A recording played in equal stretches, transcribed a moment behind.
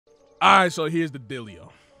All right, so here's the dealio.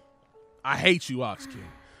 I hate you, Ox King.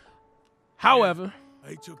 However,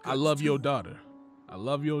 I love your daughter. I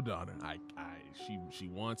love your daughter. She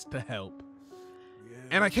wants to help. Yeah.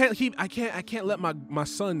 And I can't let my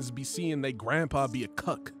sons be seeing their grandpa be a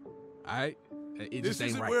cuck. All right? It just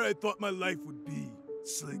ain't right. This isn't where I thought my life would be,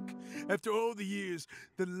 Slick. After all the years,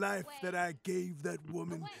 the life that I gave that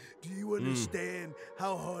woman, do you understand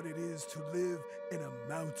how hard it is to live in a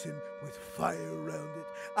mountain with fire around it?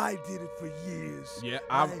 I did it for years. Yeah,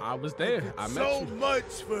 I was there. I met you. So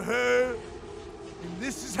much for her. And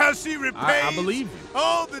this is how she repays I believe you.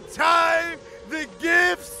 All the time, the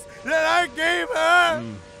gifts that I gave her.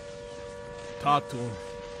 Talk to him.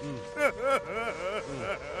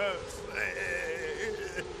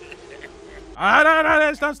 All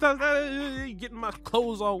right, stop. Getting my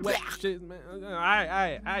clothes all wet, shit, man. All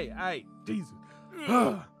right, Jesus.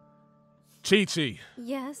 Chi-Chi.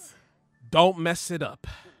 Yes? Don't mess it up.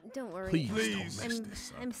 Don't worry. Please don't mess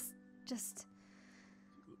this up. I'm just...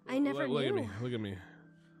 I never knew. Look at me.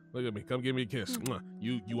 Come give me a kiss.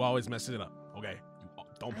 You always mess it up, okay?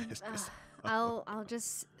 Don't mess this up. I'll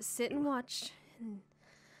just sit and watch.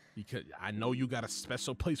 Because I know you got a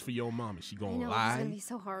special place for your mom, and she gonna lie. It's gonna be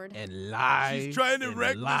so hard. And lie. She's trying to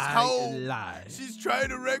wreck this home. She's trying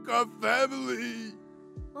to wreck our family.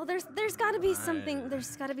 Well, there's got to be something.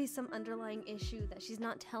 There's got to be some underlying issue that she's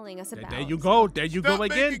not telling us about. There you go. There you go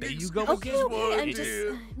again. Okay.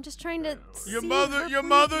 I'm just trying to. Your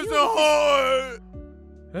mother's a whore.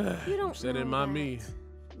 You don't. Said it, mommy.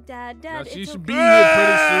 Dad. Now, she should be here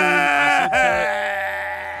pretty soon.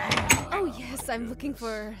 Oh yes, I'm looking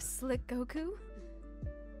for Slick Goku.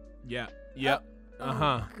 Yeah.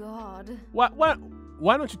 Oh God.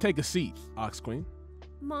 Why don't you take a seat, Ox Queen?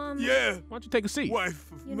 Mom. Yeah. Why don't you take a seat?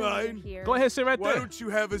 Wife of mine. Go ahead, sit right there. Why don't you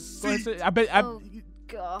have a seat? Oh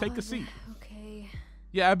God. Take a seat. Okay.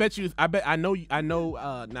 Yeah, I know.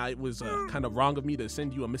 Now it was kind of wrong of me to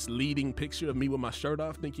send you a misleading picture of me with my shirt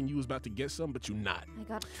off, thinking you was about to get some, but you're not. I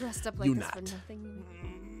got dressed up like this for nothing.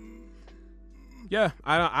 Yeah,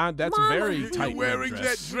 that's Mom, very tight. You're wearing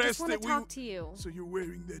that dress I just want to talk to you. So you're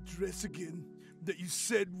wearing that dress again that you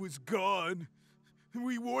said was gone.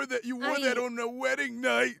 We wore that. You wore that on the wedding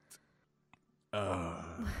night.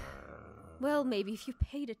 Well, maybe if you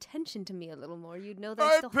paid attention to me a little more, you'd know that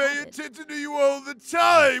I pay attention to you all the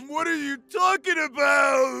time. What are you talking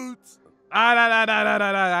about?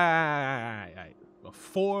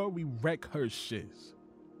 Before we wreck her shiz,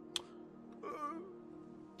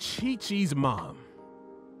 Chi-Chi's mom,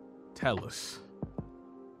 tell us,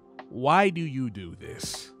 why do you do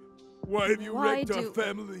this? Why have you wrecked our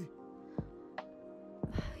family?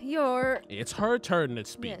 It's her turn to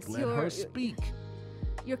speak. Yes, Let her speak.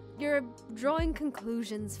 You're drawing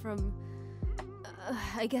conclusions from,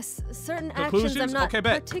 I guess, certain actions I'm not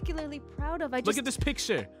particularly proud of. Look at this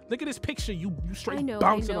picture. Look at this picture. You straight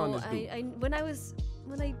bouncing on this dude. When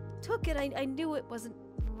I took it, I knew it wasn't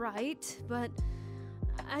right, but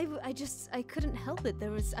I couldn't help it.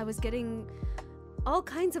 I was getting all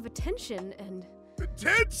kinds of attention, and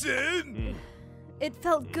attention. It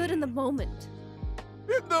felt good in the moment.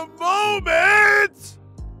 In the moment.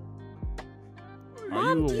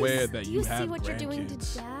 Are you aware that you have grandkids? Do you see what you're doing to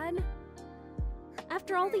Dad?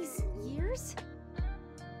 After all these years?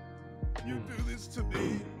 You do this to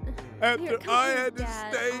me after I had to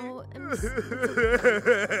stay.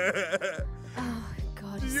 Oh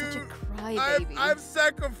God, he's such a crybaby. I've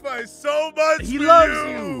sacrificed so much. He loves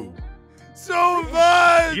you. So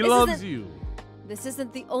much. He loves you. This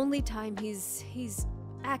isn't the only time he's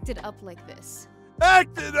acted up like this.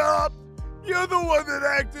 Acted up? You're the one that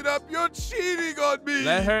acted up. You're cheating on me.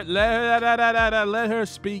 Let her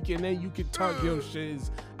speak, and then you can talk your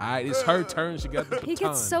shiz. All right, it's her turn. She got the baton. He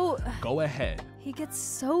gets so... Go ahead. He gets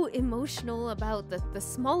so emotional about the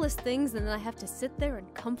smallest things, and then I have to sit there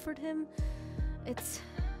and comfort him. It's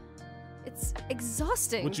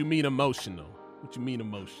exhausting. What you mean emotional? What you mean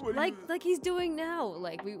emotional? Like he's doing now.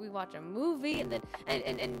 Like we watch a movie, and then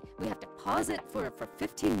and we have to pause it for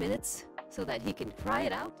 15 minutes so that he can cry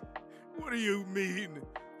it out. What do you mean?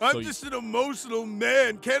 I'm just an emotional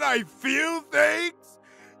man. Can I feel things?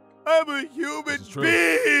 I'm a human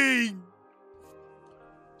being.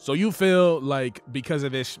 So you feel like because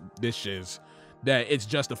of this shiz, that it's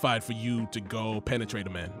justified for you to go penetrate a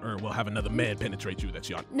man, or well, have another man penetrate you? That's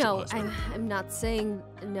your husband. I'm not saying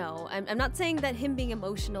no. I'm not saying that him being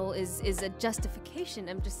emotional is a justification.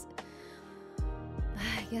 I'm just,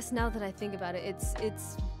 I guess now that I think about it,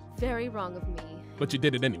 it's very wrong of me. But you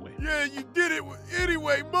did it anyway. Yeah, you did it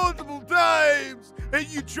anyway multiple times, and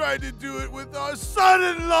you tried to do it with our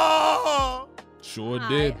son-in-law. Sure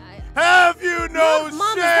did. Have you no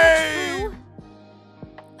shame?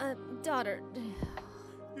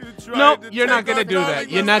 Nope, you're not gonna do that.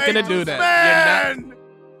 You're not gonna do that.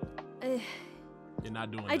 You're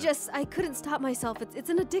not doing that. I couldn't stop myself. It's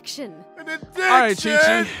an addiction. An addiction.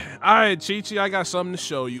 All right, Chi-Chi, I got something to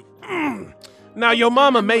show you. Now, your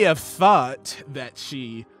mama may have thought that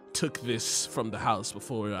she took this from the house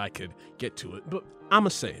before I could get to it, but I'm a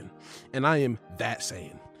Saiyan, and I am that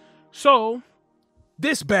Saiyan. So,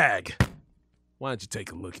 this bag. Why don't you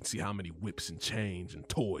take a look and see how many whips and chains and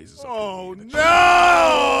toys is up Oh, in here?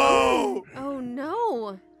 no! Oh,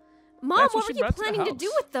 no. Mom, That's what what she were you brought to the planning to do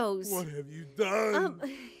house. with those? What have you done?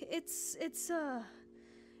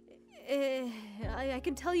 I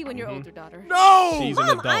can tell you when you're older, daughter. No! She's an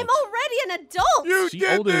Mom, adult. I'm already an adult! You She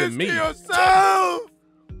did older this than me. to yourself!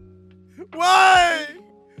 Why?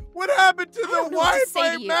 What happened to the don't know what to wife say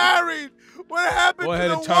I to you. married? What happened Go to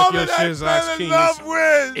ahead the and talk your woman I shiz, Ox fell in King. love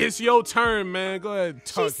with? It's your turn, man. Go ahead and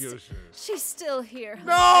talk your shit. She's still here.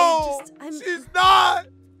 No! I'm She's not!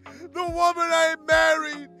 The woman I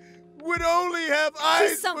married would only have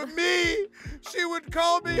eyes for me. She would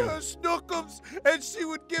call me her snookums, and she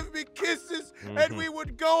would give me kisses, and we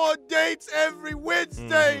would go on dates every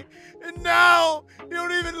Wednesday. And now, you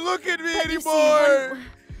don't even look at me But you see, anymore. when-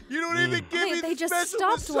 You don't even give Wait, me they the just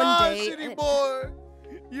special stopped one massage day. anymore.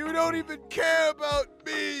 You don't even care about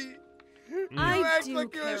me. You I act do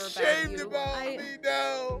like you're care about ashamed you. about me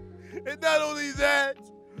now. And not only that,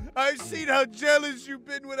 I've seen how jealous you've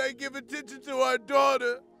been when I give attention to our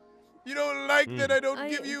daughter. You don't like that I don't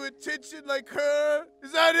give you attention like her?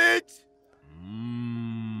 Is that it?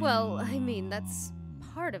 Well, I mean, that's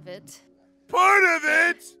part of it. Part of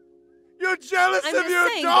it? You're jealous I'm of just your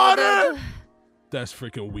saying, daughter? That's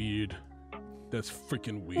freaking weird. That's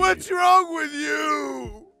freaking weird. What's wrong with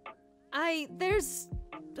you? There's...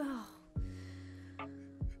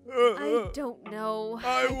 Oh, I don't know.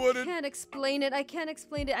 I wouldn't- can't explain it. I can't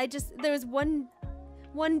explain it. There was one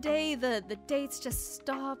day the dates just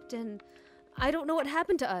stopped, and I don't know what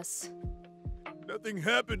happened to us. Nothing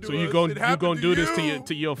happened to So us. you It gonna happened do this you.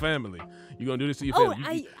 to your family? You gonna do this to your Oh,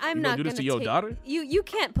 family? I'm you not gonna do this to gonna your take- daughter? You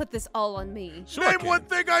can't put this all on me. Sure I Name can. one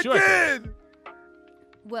thing I Sure can. did.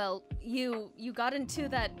 Well, you got into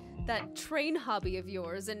that train hobby of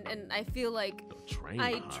yours, and I feel like Train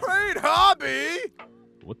hobby? Trade hobby?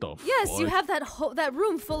 What the yes, you fuck? have that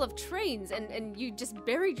room full of trains, and you just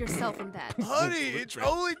buried yourself in that. Honey, it's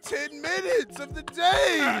only 10 minutes of the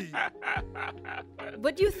day.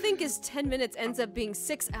 What you think is 10 minutes ends up being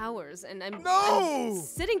 6 hours, and I'm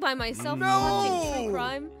sitting by myself watching true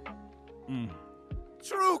crime.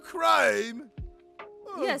 True crime?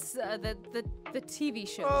 Yes, the TV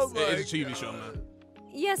shows. Oh my It's a TV show, man.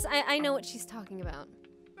 Yes, I know what she's talking about.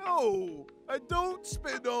 No, I don't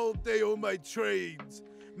spend all day on my trains.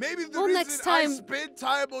 Maybe the Well, reason next time- I spend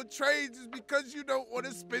time on trains is because you don't want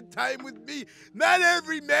to spend time with me. Not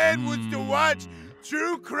every man wants to watch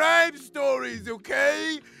true crime stories,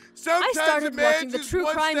 okay? Sometimes I started a man watching the just true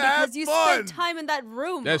wants crime to have because you fun. spent time in that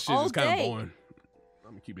room That shit all is kind of day. boring.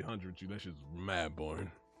 I'm gonna keep it 100 with you. That shit's mad boring.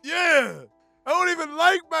 Yeah, I don't even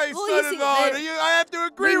like my Well, you see, son-in-law. I have to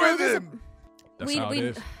agree we know with there's him. That's how it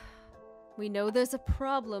is. We know there's a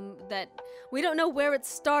problem that we don't know where it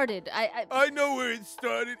started. I know where it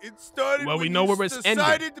started. It started Well, when we know you where it's ended.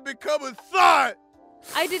 decided to become a thought.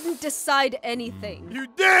 I didn't decide anything. You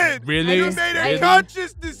did. Really? You made a Really?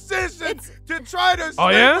 conscious decision to try to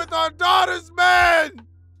sleep yeah? with our daughter's man.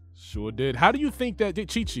 Sure did. How do you think that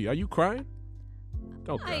did? Chi-Chi, are you crying?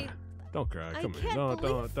 Don't cry. Don't cry. I Come here. can't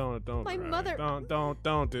Don't my cry. mother-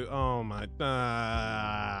 Don't do. Oh my.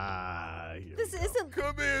 This isn't.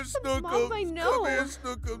 Come here, Snookums. Mom, I know. Come here,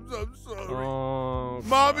 Snookums. I'm sorry. Oh,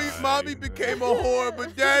 Mommy became a whore,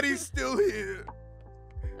 but Daddy's still here.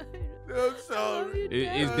 I'm sorry.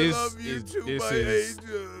 Is I this? love you Is too, this my is?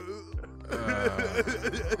 angel.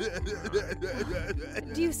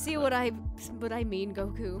 Do you see what I mean,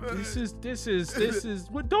 Goku? This is.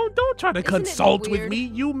 What? Don't try to Isn't it consult with weird? me.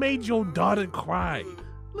 You made your daughter cry.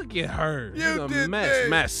 Look at her. You She's a did mess. this.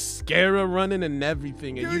 Mascara running and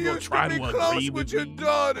everything, and you gonna used try to to be close agree with with your me.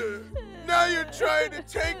 daughter. Now you're trying to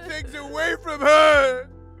take things away from her.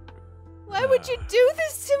 Why would you do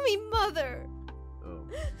this to me, Mother? Oh.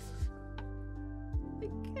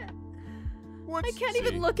 I can't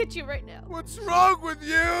even look at you right now. What's wrong with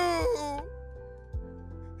you?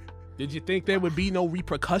 Did you think there would be no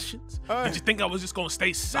repercussions? Did you think I was just gonna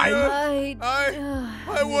stay silent?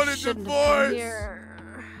 I want a shouldn't have come divorce. here.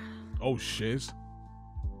 Oh shiz.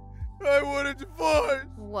 I want a divorce.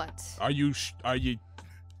 What? Are you sure?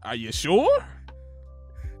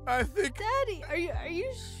 I think. Daddy, are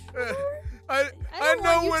you sure? I don't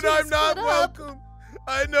know want you when two to I'm not split up. welcome.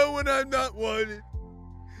 I know when I'm not wanted.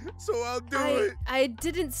 so I'll do it. I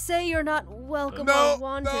didn't say you're not welcome No, or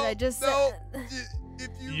wanted. I just no. said...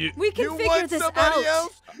 If we can you figure want this somebody out.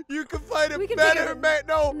 else, you can find a We can better figure- man.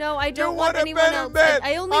 No, I don't you want a anyone better else. Man.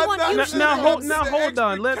 I only I'm want not you. living Now, up to now, the hold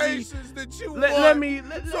on. Let me- expectations that you Let want. me.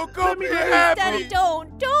 So go let be me. happy. Daddy,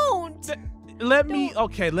 don't. Let me.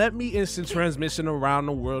 Okay, let me instant transmission around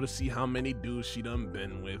the world to see how many dudes she done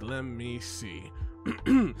been with. Let me see.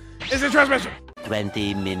 Instant transmission.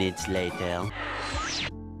 20 minutes later.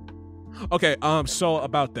 Okay. So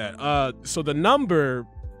about that. So the number.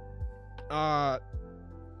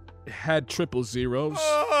 Had triple zeros. No,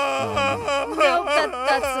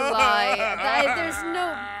 that's a lie. There's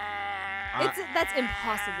no. That's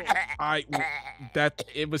impossible.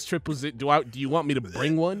 It was triple zero. Do you want me to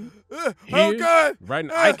bring one? Oh Here? God! Right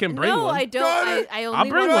now, I can bring No, one. I don't. I only I'll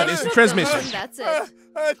bring want one. to It's a know transmission. someone, That's it.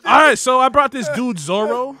 All right, so I brought this dude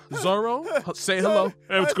Zoro. Say hello.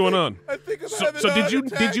 Hey, what's going on? I think I'm So having did a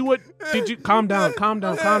you heart attack. did you calm down?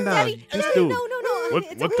 Daddy, This no, dude. no. What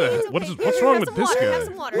It's what okay, the it's what okay. is what's wrong Have with some this water, guy? have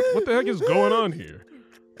some water. What the heck is going on here?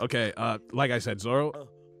 Okay, like I said, Zoro,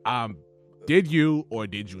 did you or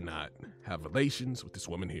did you not have relations with this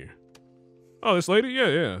woman here? Oh, this lady?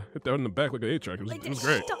 Yeah. Hit that in the back like an 8-track. It was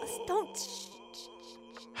great. Don't.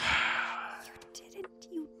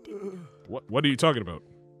 You didn't. What are you talking about?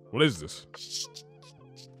 What is this?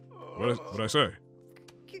 What did I say?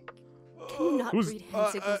 Can you not Who's- read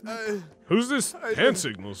hand signals? Who's this I hand think-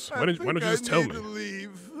 signals? I Why don't you just tell need to me?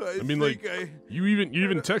 leave. I mean, like, you even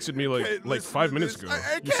texted me can't like listen 5 to minutes this. ago.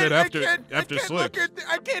 I You said can't after look Slick.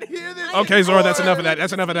 I can't hear this. Okay, Zoro, that's anymore. enough of that.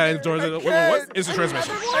 That's enough of that. Zoro, I what? can't. It's a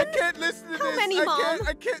transmission. I can't listen to How this. many, Mom?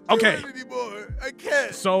 I can't do Okay. it anymore. I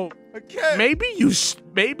can't. So I can't.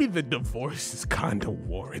 maybe the divorce is kind of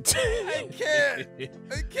warranted. I can't.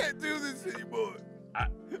 I can't do this anymore. I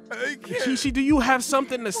can't. Kishi, do you have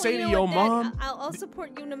something to say you to know your what, Dad? mom? I'll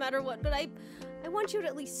support you no matter what, but I want you to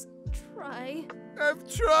at least try. I've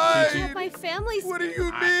tried. My family's. What do you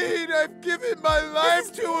mean? I've given my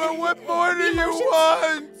life to her. What more do you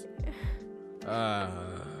want?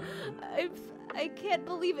 I can't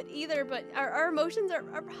believe it either, but our emotions are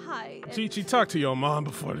high. and- Chi, talk to your mom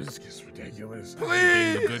before this gets ridiculous. Please.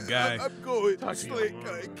 Being a good guy. I'm going Talk to to your Slick. mom.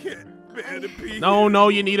 I can't bear to be. No,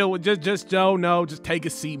 you need to just Joe. No, just take a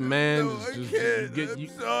seat, man. No, I Just can't. get- I'm you-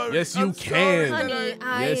 sorry. Yes, you I'm can. sorry Honey,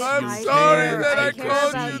 that Yes, I'm you sorry can. that I Take a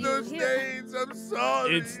called seat. you those Here. names. I'm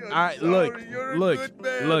sorry. It's- I'm I- sorry. look, You're look, a good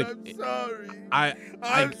man. look. I'm sorry. I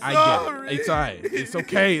I'm get it. sorry. It's alright. It's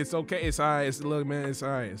okay. It's okay. It's alright. Look, man. It's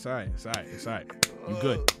alright. It's alright. You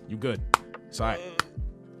good. It's alright.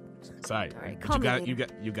 It's alright. All right, But call me you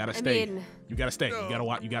later. gotta I stay. mean- You gotta stay. No, You gotta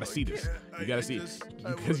watch. You gotta I see this. can't. You gotta see just- it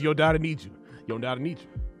I because your daughter needs you. Your daughter needs you.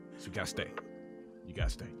 So you gotta stay. You gotta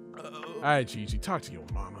stay. All right, Gigi. Talk to your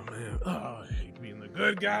mama, man. Oh, I hate being the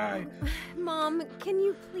good guy. Mom, can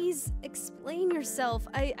you please explain yourself?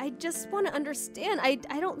 I just want to understand. I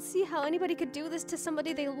don't see how anybody could do this to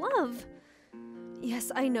somebody they love.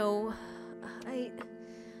 Yes, I know.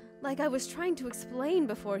 I was trying to explain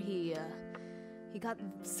before he got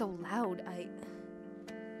so loud.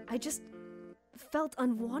 I just felt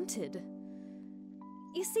unwanted.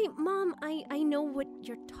 You see, Mom, I know what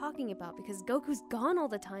you're talking about because Goku's gone all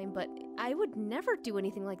the time, but I would never do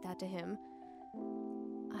anything like that to him.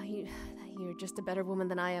 You're just a better woman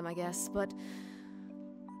than I am, I guess, but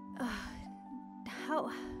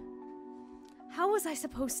how was I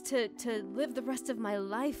supposed to live the rest of my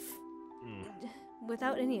life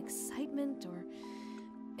without any excitement or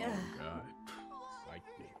God. Like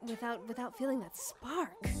me. without feeling that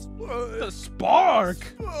spark? The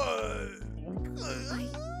spark.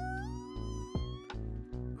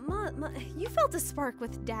 Ma, you felt a spark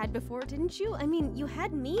with Dad before, didn't you? I mean, you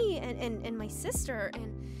had me and my sister,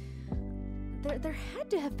 and there had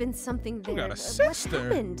to have been something there. You got a What sister?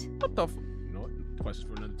 happened? What the? You know what? Questions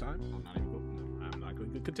for another time. I'm not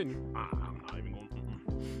going to continue. I'm not even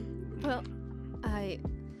going. Well,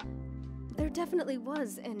 there definitely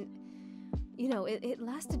was, and you know, it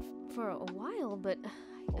lasted for a while, but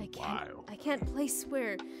I can't place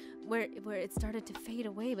where it started to fade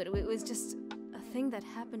away, but it was just a thing that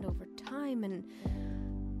happened over time, and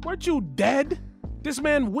Weren't you dead? This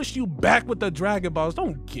man wished you back with the Dragon Balls.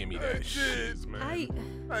 Don't give me that shit, man.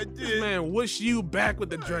 I This did. man wish you back with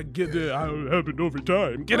the Dragon. Get there. It happened over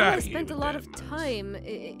time. Get out I of here. spent a with lot that of mess. time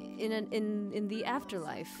in the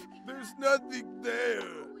afterlife. There's nothing there.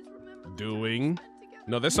 Doing.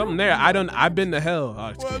 No, there's something there. I've been to hell,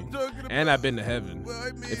 Ox What I'm King, talking and about- I've been to heaven. Well,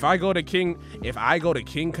 I mean, If I go to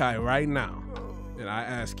King Kai right now, and I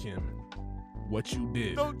ask him what you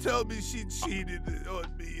did, don't tell me she cheated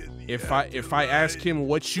on me and if I ask him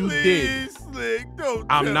what you did, Slick, don't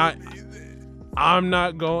I'm tell not. me this. I'm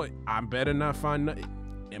not going. I better not find nothing.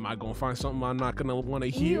 Am I gonna find something I'm not gonna want to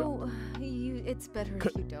hear? It's better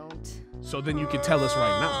if you don't. So then you can tell us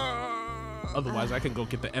right now. Otherwise, I can go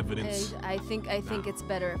get the evidence. I think it's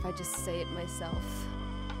better if I just say it myself.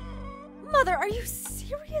 Mother, are you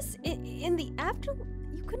serious? In the after,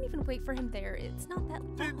 you couldn't even wait for him there. It's not that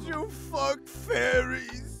long. Did you fuck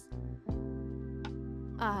fairies?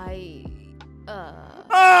 Oh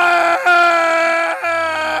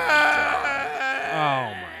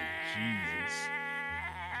my Jesus!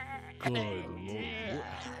 Good Lord.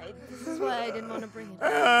 This is why I didn't want to bring it up. Do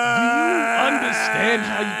you understand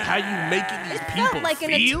how you making these people Felt like an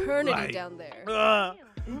feel? eternity down there. Bro,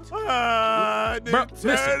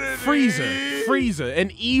 listen, Frieza,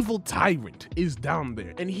 an evil tyrant, is down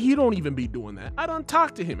there, and he don't even be doing that. I don't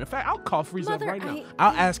talk to him. In fact, I'll call Frieza Mother, right now.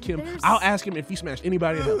 I'll ask him if he smashed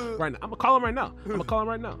anybody in hell right now. I'm gonna call him right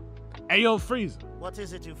now. Hey, yo, Frieza. What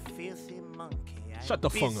is it, you filthy monkey? Shut the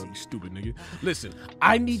fuck up, you stupid nigga. Listen,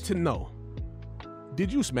 I need to know.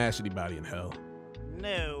 Did you smash anybody in hell?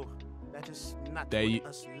 No, that is not what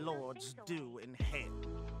us lords do in hell.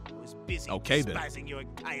 I was busy despising your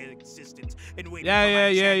entire existence and waiting for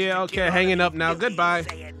my chance to Okay, kill hanging all up now. of you Goodbye.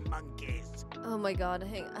 monkeys. Oh my God,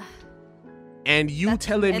 hang. And you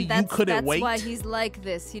telling me you couldn't wait? That's why he's like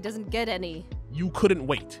this. He doesn't get any. You couldn't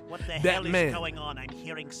wait. What the that hell man. is going on? I'm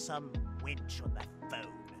hearing some wench on the phone.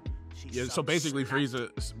 So basically, Frieza.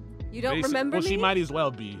 You don't remember me? Well, she might as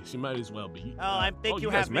well be. Oh, I think you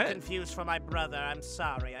have me met. confused for my brother. I'm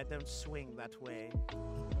sorry. I don't swing that way.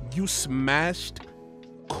 You smashed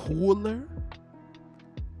Cooler?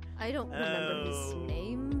 I don't remember his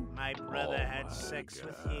name. My brother had sex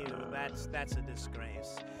with you. That's a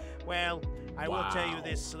disgrace. Well, I will tell you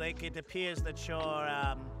this, Slick. It appears that your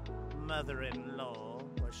mother-in-law,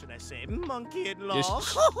 or should I say, monkey-in-law.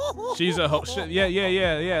 She's a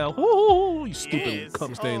yeah. Ooh, you stupid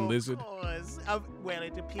cum-stained lizard. Well,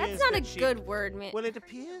 it appears that's not a good word, man. Well, it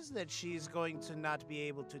appears that she's going to not be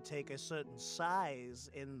able to take a certain size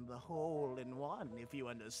in the hole-in-one, if you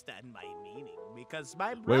understand my meaning. Because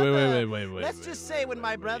my brother. Wait. Let's just say when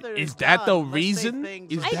my brother is that the reason?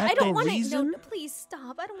 I don't want to. No, please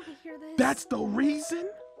stop. I don't want to hear this. That's the reason.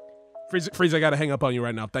 Frieza, I gotta hang up on you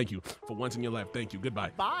right now. Thank you for once in your life. Thank you.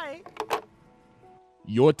 Goodbye. Bye.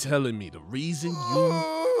 You're telling me the reason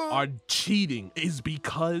you are cheating is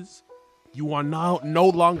because you are now no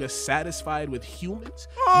longer satisfied with humans?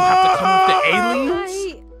 You have to come up to aliens?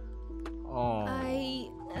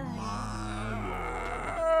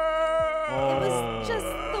 It was just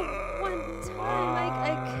the one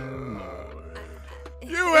time.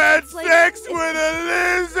 You had sex with a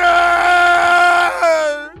lizard!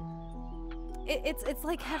 It's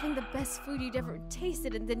like having the best food you'd ever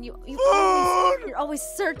tasted, and then you're always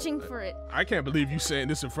searching for it. I can't believe you saying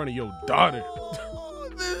this in front of your daughter.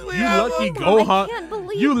 You lucky Gohan.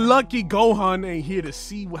 You lucky Gohan ain't here to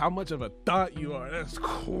see how much of a thought you are. That's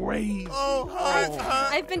crazy.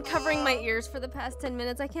 I've been covering my ears for the past 10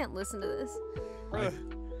 minutes. I can't listen to this.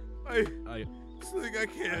 Slick, I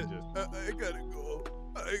can't. I gotta go.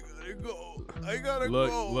 I gotta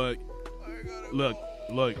go.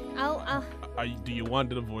 Look. I'll. Do you want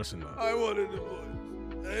the divorce or not? I want a divorce.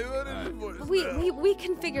 We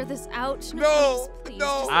can figure this out. No.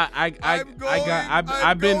 I've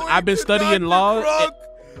been studying law.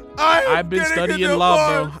 I've been studying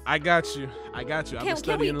law, bro. I got you. I've been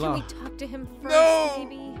studying law. Can we talk to him first,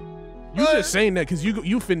 maybe? You just saying that because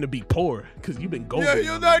you finna be poor because you've been going. Yeah,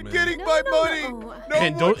 you're not getting my money.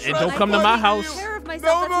 No. Don't come to my house.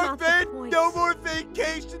 No more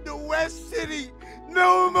vacation to West City.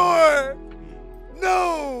 No more.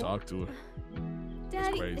 No. Talk to her.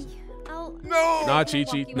 Daddy, No. Nah,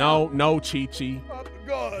 Chi-Chi. No, Chi-Chi.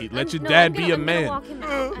 Let your dad be a man.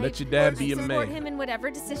 Let your dad be a man. Support him in whatever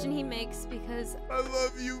decision he makes because I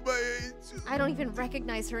love you, my angel. I don't even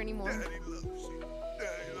recognize her anymore. Daddy loves you.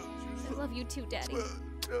 I love you too, Daddy. Okay,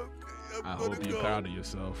 I hope you're proud of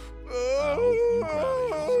yourself. I hope you're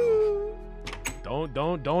proud of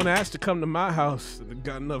yourself. Don't ask to come to my house. I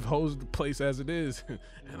got enough hoes to place as it is,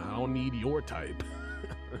 and I don't need your type.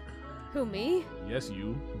 Who, me? Yes,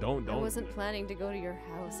 you. Don't. I wasn't planning to go to your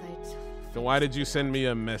house. So why did you send me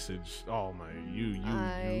a message? Oh my, you.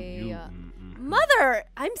 Mother,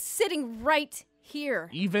 I'm sitting right here.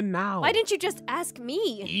 Even now. Why didn't you just ask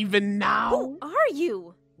me? Even now. Who are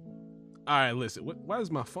you? All right, listen. Why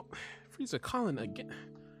is my phone? Frieza calling again.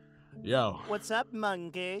 Yo. What's up,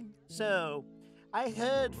 monkey? So, I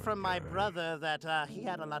heard from my brother that he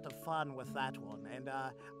had a lot of fun with that one, and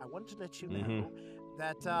I want to let you know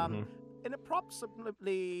that in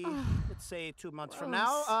approximately, let's say 2 months from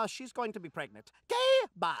Gross. now, she's going to be pregnant. Okay,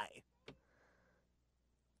 bye.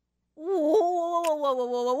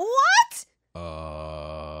 Whoa, what?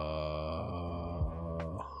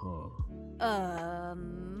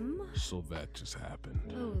 So that just happened.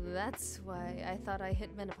 Oh, that's why I thought I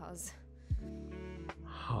hit menopause.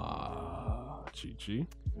 Chi-Chi.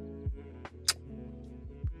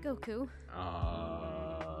 Goku.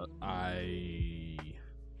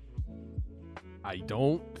 I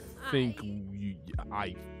don't think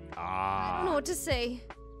I don't know what to say.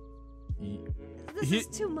 This is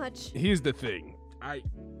too much. Here's the thing.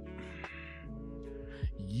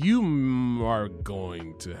 You are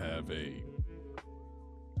going to have a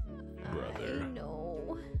brother. I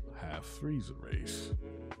know. Half Frieza race.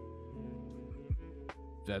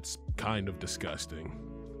 That's kind of disgusting.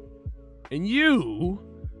 And you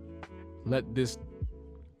let this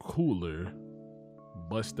cooler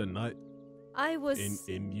bust a nut I was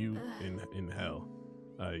in you in hell.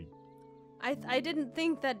 I didn't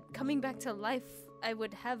think that coming back to life it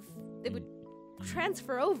would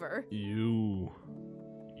transfer over.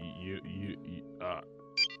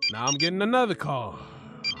 Now I'm getting another call.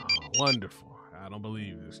 Wonderful. I don't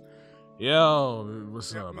believe this. Yo,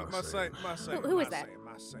 what's up? My Who is that?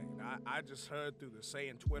 I just heard through the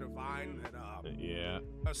saying Twitter Vine that Yeah.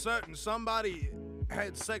 a certain somebody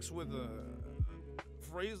had sex with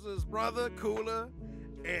Frieza's brother, Cooler,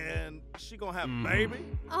 and she gonna have a baby.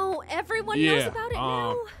 Oh, everyone knows about it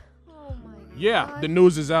now. Oh my god. Yeah, the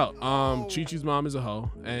news is out. Chi-Chi's mom is a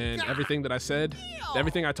hoe, and everything that I said,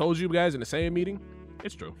 everything I told you guys in the same meeting,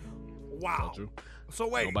 it's true. Wow. It's all true. So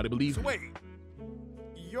wait. Nobody believes me. Wait.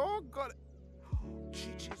 You're gonna.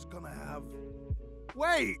 Chi-Chi's gonna have.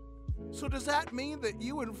 Wait. So does that mean that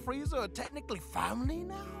you and Frieza are technically family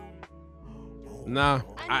now? Nah,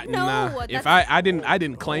 No, nah. If I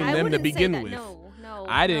didn't claim I them to wouldn't say begin that. with. No,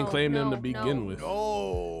 I didn't no, claim them no, to begin no. with.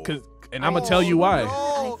 No. And I'm gonna tell you why.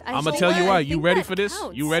 I'm gonna tell you why. You ready for this?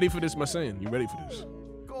 You ready for this, my son? You ready for this?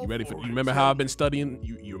 You ready for? You remember how I've been studying?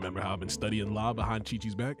 You remember how I've been studying law behind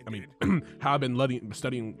Chi-Chi's back? I mean, how I've been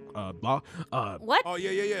studying law. What? Oh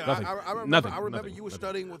yeah. Nothing. I remember you were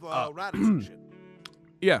studying with Raditz and shit.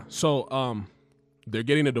 Yeah. So they're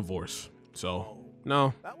getting a divorce. So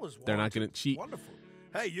no, That was they're not gonna cheat. Wonderful.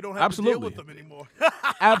 Hey, you don't have to deal with them anymore.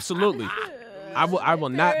 Absolutely. I will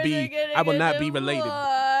not be related.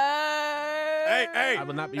 Hey, I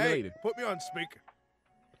will not be related. Put me on speaker.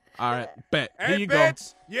 All right, bet. Hey, Here you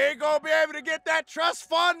bitch, you ain't gonna be able to get that trust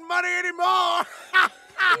fund money anymore.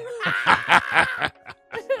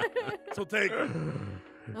 So take it.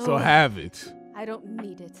 So have it. I don't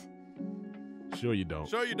need it. Sure you don't.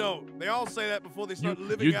 Sure you don't. They all say that before they start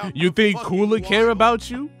living out. You the think fucking Cooler care wild. about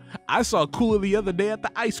you? I saw Cooler the other day at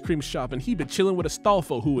the ice cream shop, and he been chilling with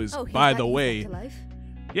Astolfo, who is, by the way, Back to life?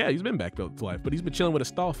 yeah, he's been back to life, but he's been chilling with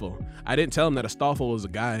Astolfo. I didn't tell him that Astolfo was a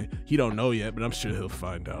guy. He don't know yet, but I'm sure he'll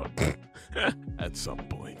find out at some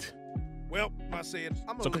point. Well, my saying,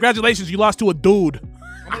 So congratulations, you lost to a dude.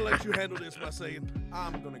 I'm gonna let you handle this by saying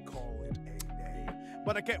I'm gonna call it a day.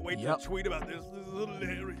 But I can't wait to tweet about this. This is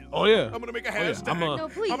hilarious. Oh yeah. I'm gonna make a Oh, yeah. hashtag. No,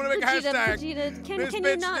 please, I'm gonna make a Vegeta, hashtag. Vegeta, can This you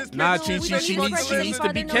bitch- not? this bitch- Nah, no, Chi-Chi, we don't she need to needs press to be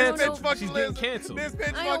farther. canceled. No, no. She's getting canceled. This bitch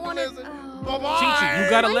I don't fucking wanna- listen. oh. Bye-bye. Chi-Chi, you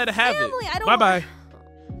gotta let her have family, I it. don't Bye bye.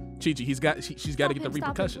 want- Chi-Chi, she's got to Stop get the him, stop him,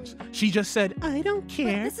 repercussions. please. She just said, I don't But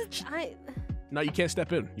care. this is No, you can't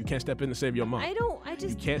step in. You can't step in to save your mom. I You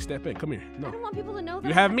just can't step in. Come here. I No. don't want people to know that.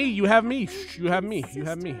 You have me. You have me. Shh, you have me. You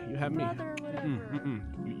have me. You have me. Brother, whatever.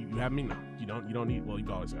 You have me now. You don't need. Well,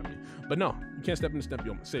 you always have me. But no, you can't step in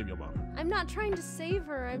to save your mom. I'm not trying to save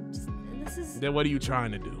her. I'm just this is Then what are you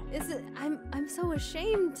trying to do? I'm so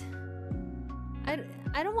ashamed.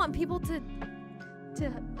 I don't want people to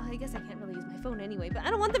I guess I can't really use my phone anyway, but I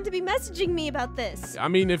don't want them to be messaging me about this. I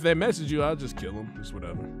mean, if they message you, I'll just kill them. It's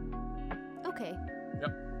whatever. Okay.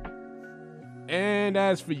 And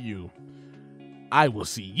as for you, I will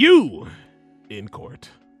see you in court.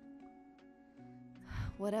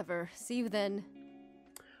 Whatever. See you then.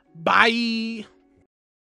 Bye.